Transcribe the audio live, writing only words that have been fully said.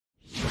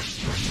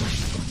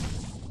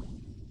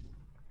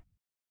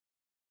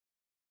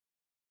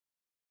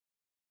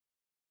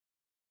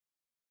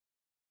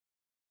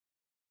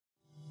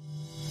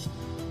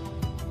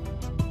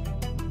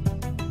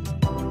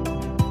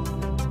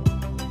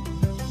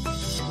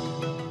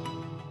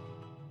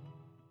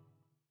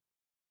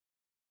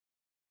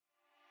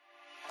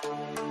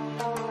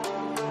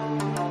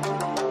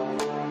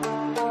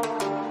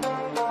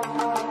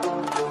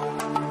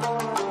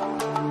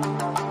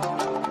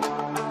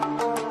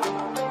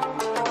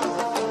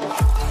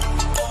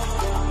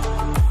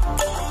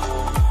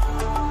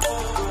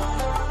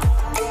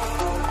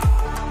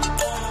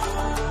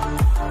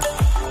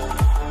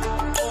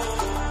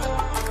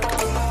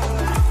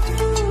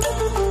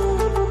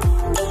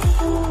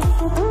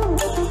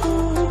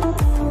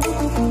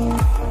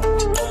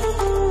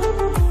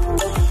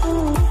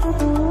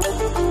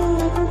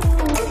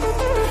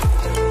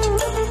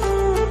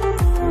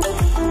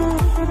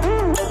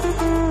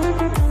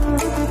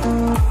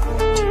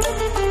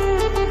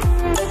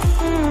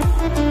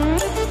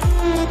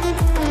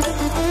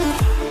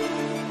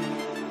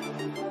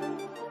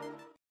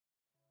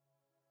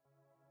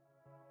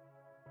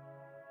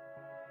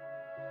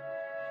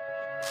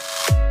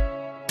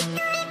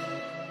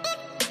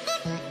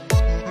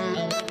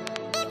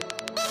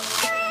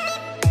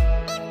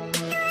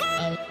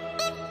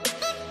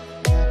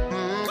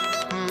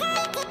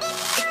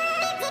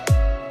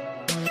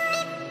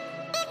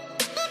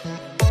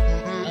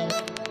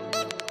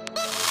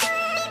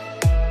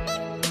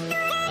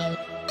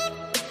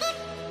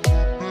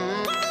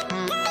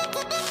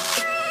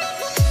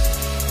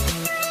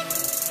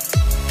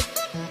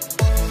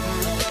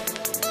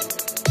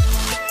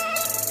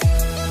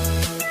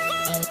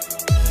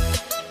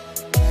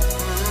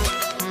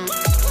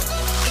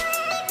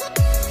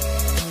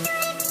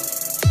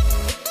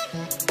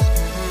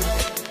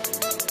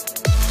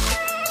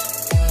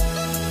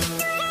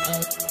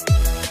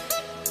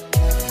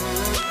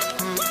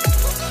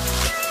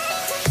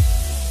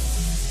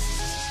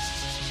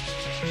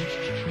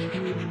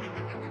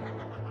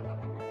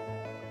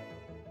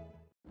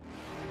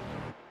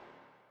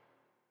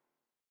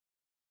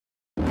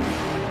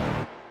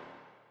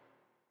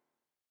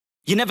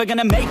You're never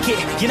gonna make it,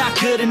 you're not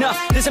good enough.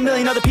 There's a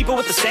million other people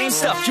with the same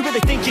stuff. You really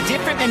think you're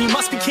different? Man, you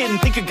must be kidding.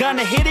 Think you're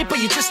gonna hit it, but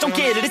you just don't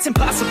get it. It's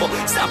impossible,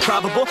 it's not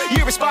probable,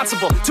 you're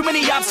irresponsible. Too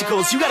many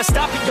obstacles, you gotta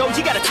stop it, yo.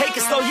 You gotta take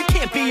it slow, you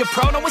can't be a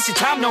pro. Don't waste your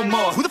time no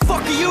more. Who the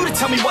fuck are you to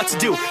tell me what to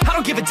do? I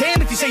don't give a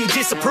damn if you say you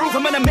disapprove.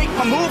 I'm gonna make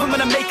my move, I'm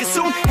gonna make it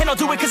soon. And I'll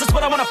do it cause it's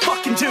what I wanna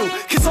fucking do.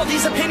 Cause all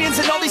these opinions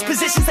and all these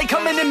positions, they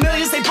come in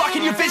millions, they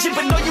blocking your vision.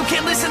 But no, you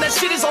can't listen, that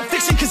shit is all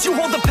fiction. Cause you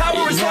hold the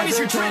power as long as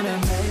you're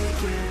dreaming.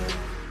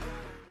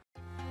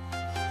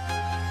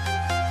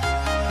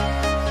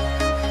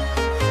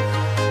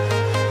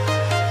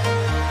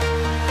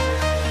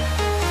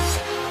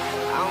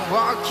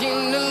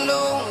 Walking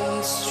alone,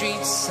 the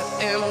streets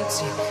are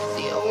empty.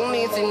 The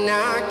only thing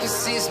I can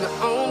see is my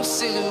own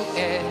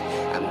silhouette.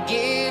 I'm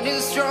getting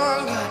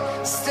stronger,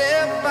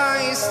 step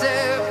by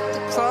step.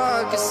 The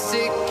clock is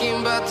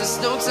ticking, but there's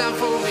no time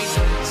for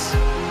regrets.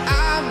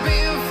 I've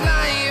been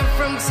flying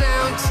from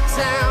town to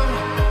town,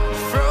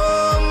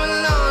 from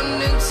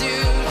London to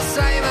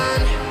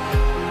Taiwan.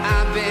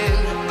 I've been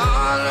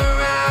all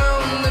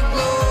around the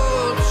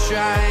globe,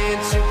 trying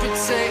to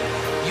protect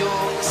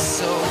your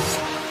soul.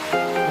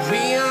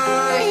 We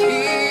are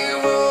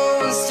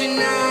heroes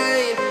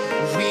tonight.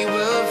 We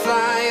will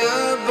fly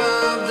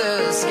above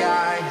the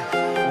sky.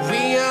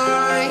 We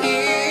are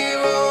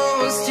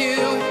heroes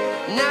tonight.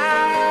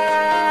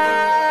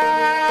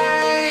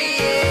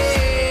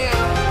 Yeah.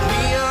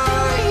 We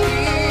are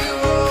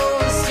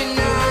heroes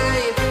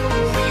tonight.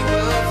 We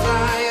will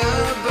fly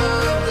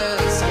above the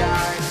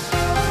sky.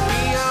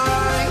 We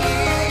are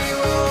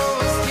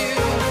heroes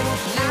tonight.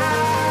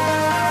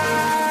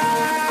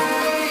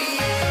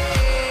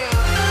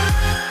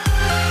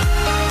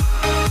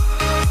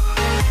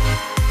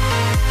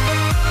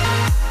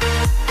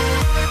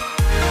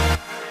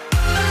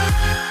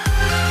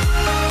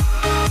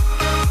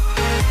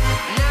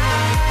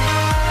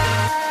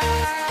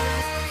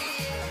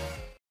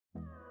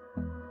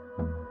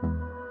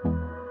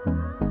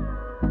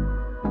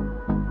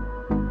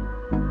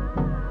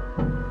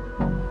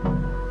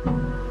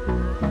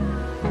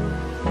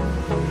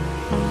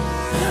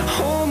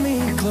 Hold me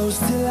close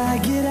till I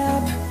get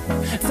up.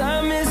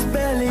 Time is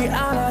barely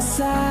on our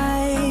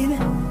side.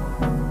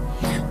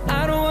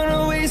 I don't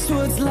wanna waste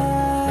what's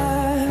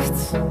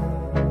left.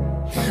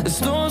 The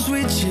storms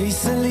we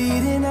chase are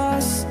leading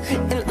us,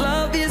 and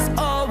love is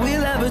all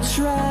we'll ever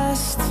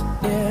trust.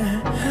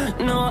 Yeah,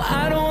 no,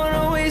 I don't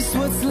wanna waste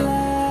what's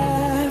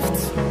left.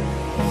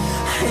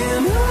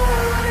 And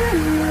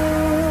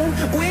on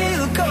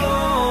we'll go,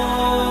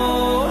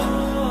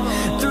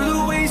 through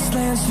the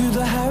wastelands, through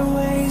the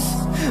highways,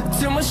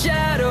 till my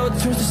shadow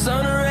turns to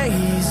sun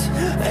rays.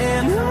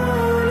 And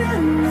on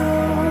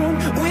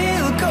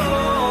we'll go,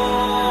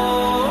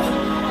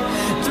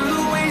 through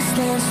the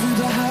wastelands, through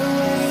the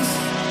highways,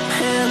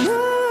 and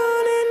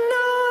on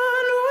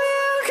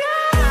we'll go.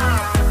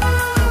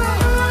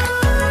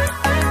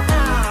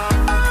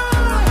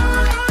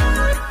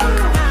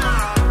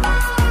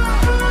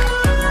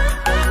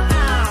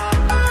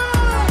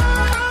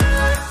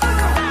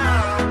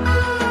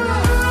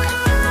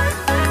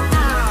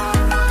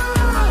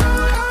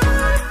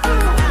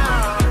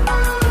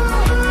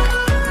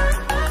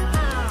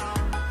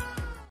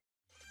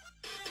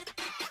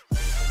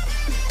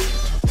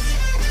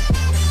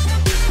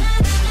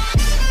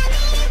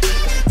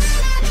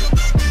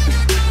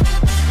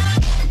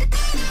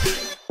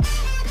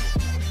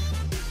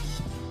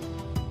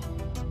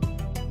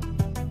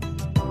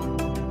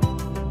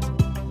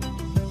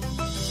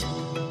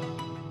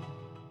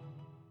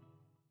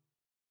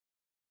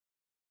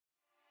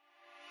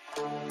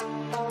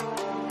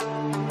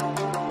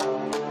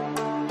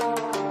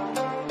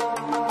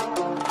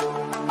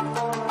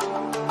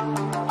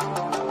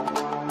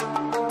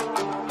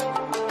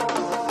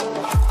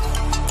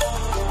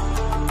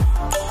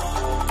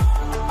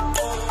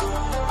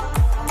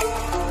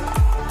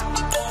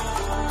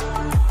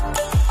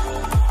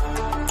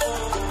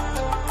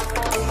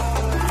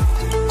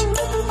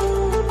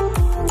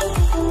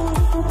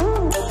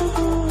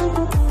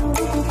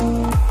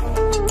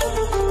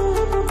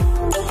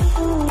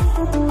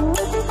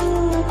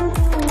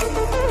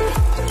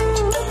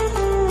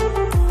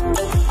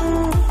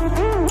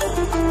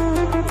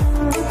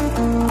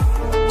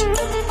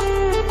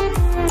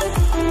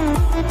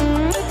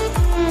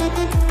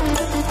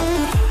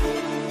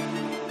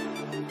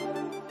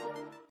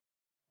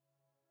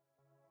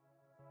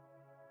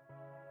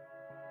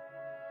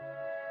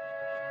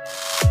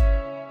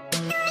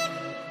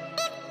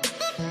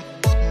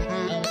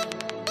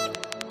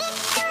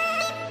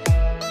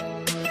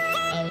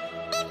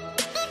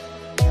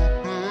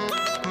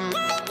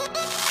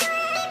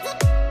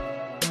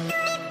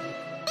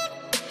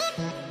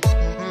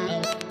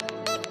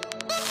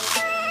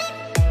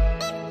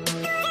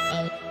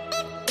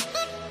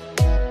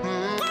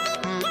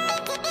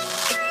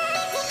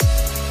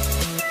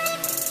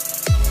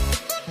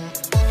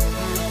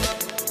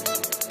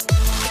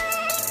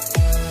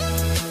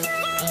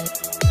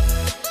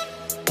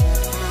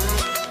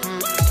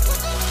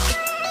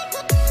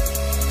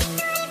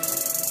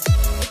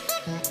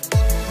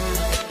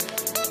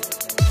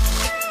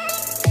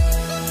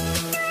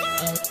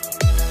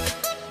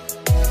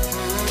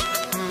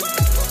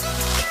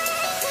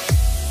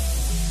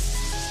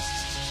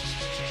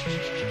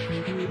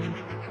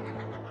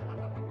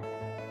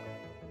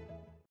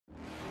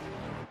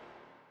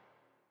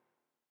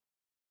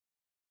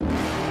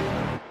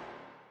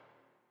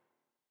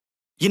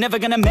 You're never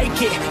gonna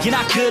make it, you're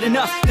not good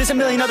enough. There's a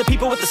million other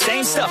people with the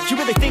same stuff. You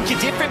really think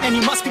you're different? Man,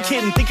 you must be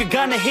kidding. Think you're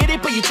gonna hit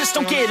it, but you just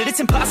don't get it. It's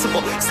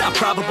impossible, it's not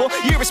probable,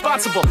 you're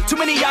irresponsible. Too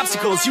many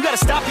obstacles, you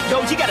gotta stop it, yo.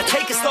 You gotta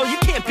take it slow, you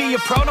can't be a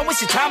pro. Don't waste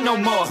your time no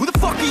more. Who the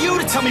fuck are you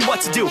to tell me what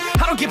to do?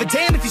 I don't give a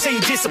damn if you say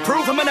you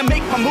disapprove. I'm gonna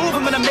make my move,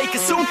 I'm gonna make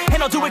it soon.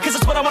 And I'll do it cause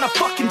it's what I wanna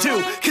fucking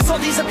do. Cause all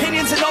these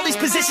opinions and all these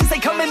positions, they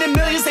come in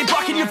millions, they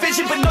blocking your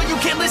vision. But no, you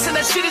can't listen,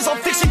 that shit is all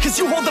fiction. Cause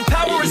you hold the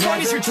power as long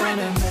as you're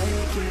dreaming.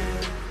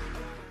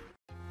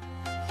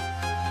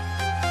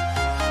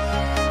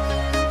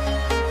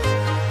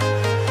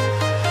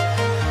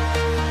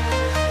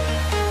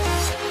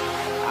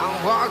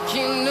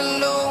 Walking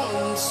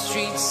alone, the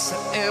streets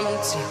are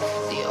empty.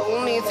 The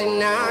only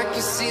thing I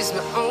can see is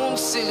my own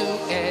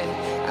silhouette.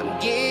 I'm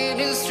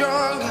getting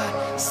stronger,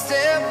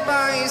 step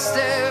by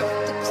step.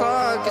 The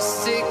clock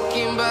is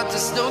ticking, but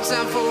there's no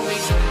time for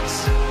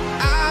regrets.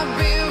 I've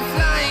been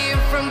flying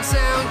from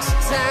town to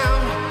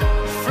town,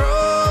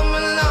 from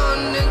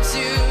London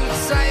to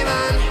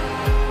Taiwan.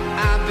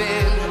 I've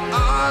been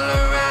all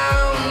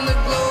around the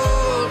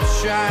globe,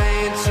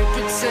 trying to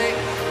protect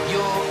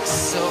your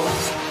soul.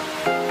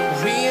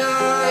 We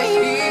are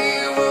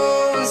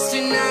heroes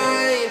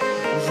tonight.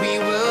 We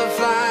will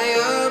fly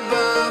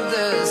above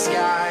the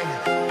sky.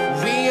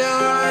 We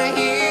are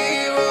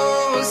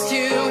heroes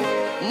tonight.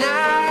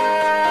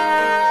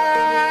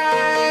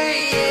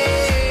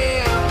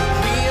 Yeah.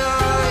 We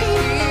are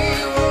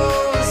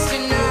heroes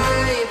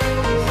tonight.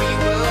 We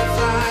will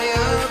fly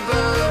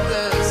above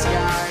the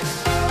sky.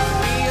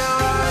 We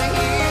are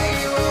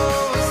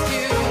heroes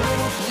tonight.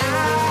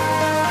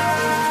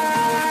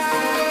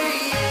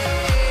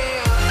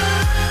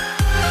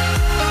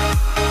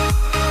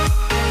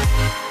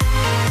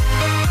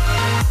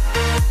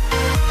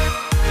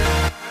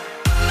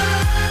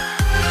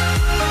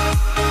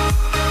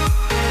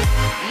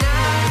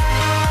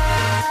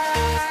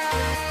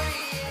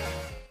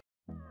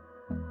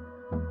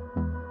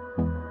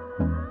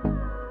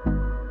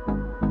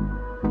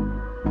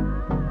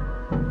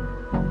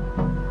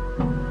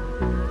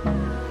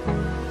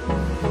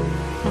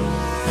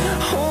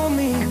 Hold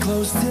me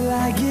close till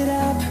I get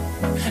up.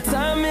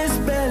 Time is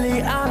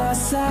barely on our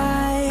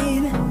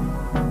side.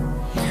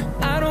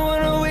 I don't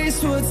wanna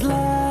waste what's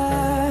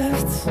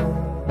left.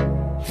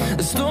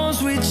 The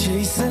storms we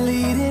chase are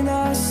leading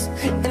us,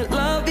 and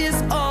love is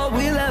all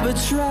we'll ever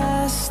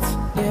trust.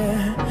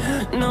 Yeah,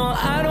 no,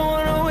 I don't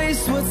wanna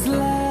waste what's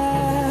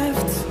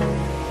left.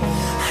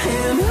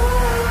 And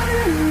on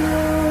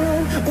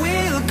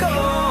we'll go,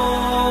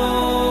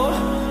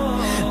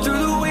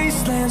 through the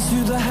wastelands,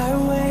 through the